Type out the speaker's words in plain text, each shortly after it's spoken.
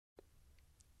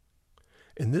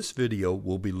In this video,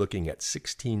 we'll be looking at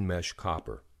 16 mesh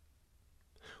copper.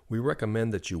 We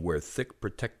recommend that you wear thick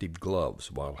protective gloves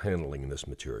while handling this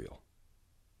material.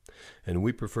 And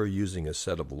we prefer using a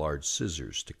set of large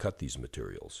scissors to cut these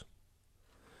materials.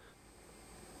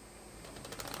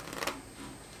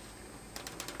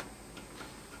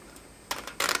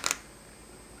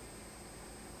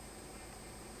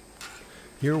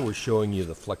 Here we're showing you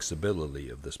the flexibility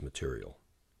of this material.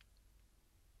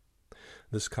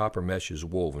 This copper mesh is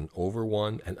woven over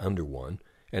one and under one,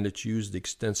 and it's used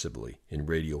extensively in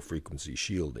radio frequency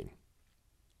shielding.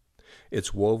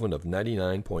 It's woven of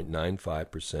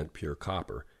 99.95% pure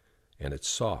copper, and it's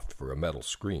soft for a metal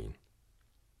screen.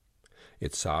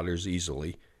 It solders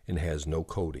easily and has no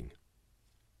coating.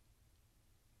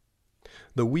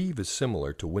 The weave is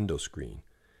similar to window screen,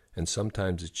 and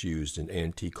sometimes it's used in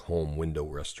antique home window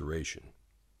restoration.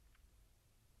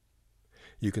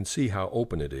 You can see how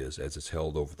open it is as it's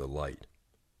held over the light.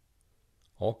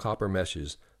 All copper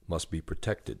meshes must be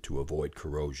protected to avoid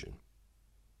corrosion.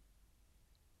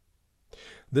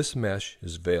 This mesh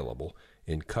is available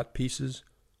in cut pieces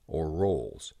or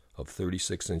rolls of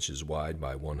 36 inches wide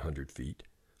by 100 feet,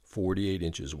 48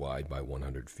 inches wide by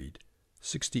 100 feet,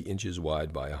 60 inches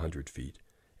wide by 100 feet,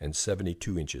 and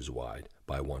 72 inches wide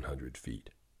by 100 feet.